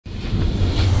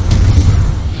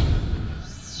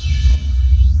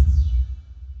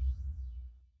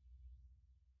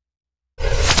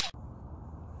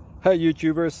Hey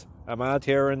YouTubers, I'm out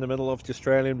here in the middle of the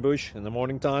Australian bush in the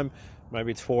morning time. Maybe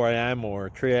it's 4 a.m.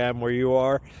 or 3 a.m. where you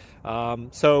are.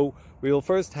 So we'll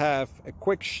first have a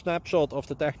quick snapshot of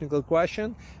the technical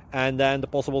question and then the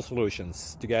possible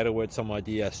solutions, together with some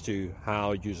ideas to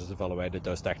how users evaluated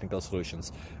those technical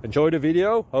solutions. Enjoy the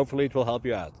video, hopefully it will help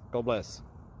you out. God bless.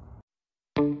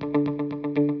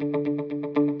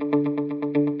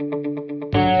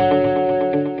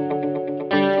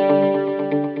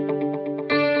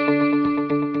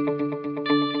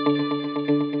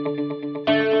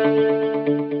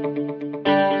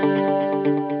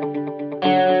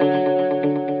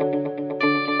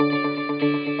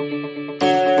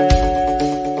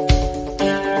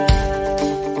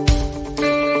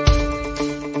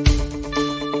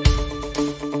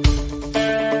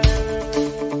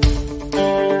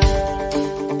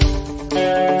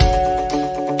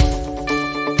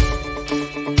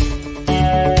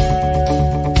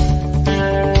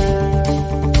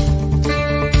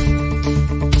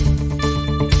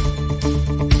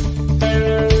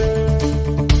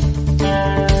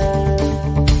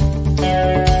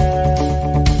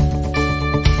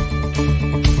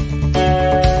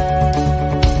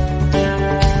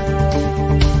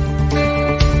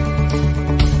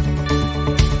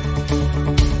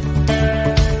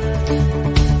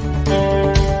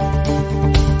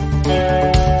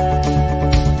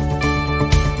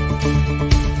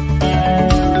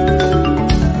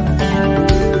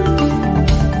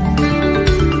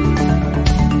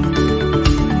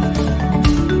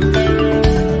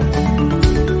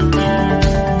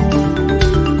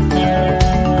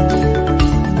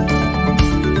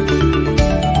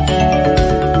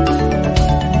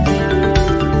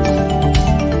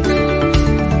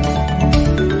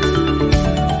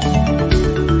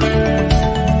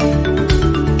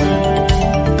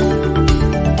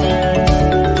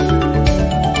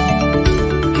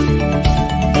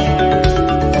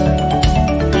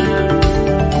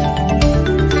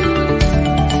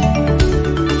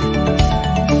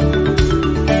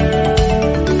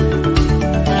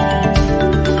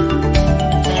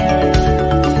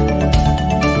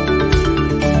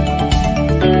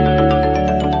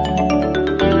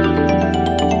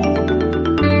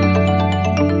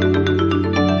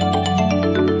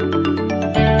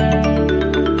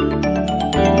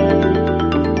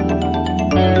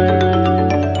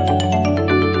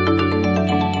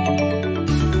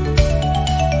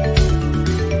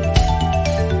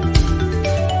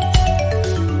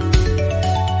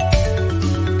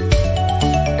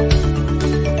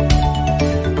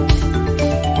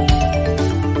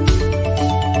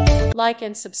 Like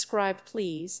and subscribe,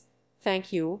 please.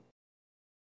 Thank you.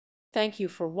 Thank you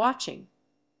for watching.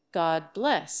 God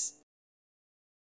bless.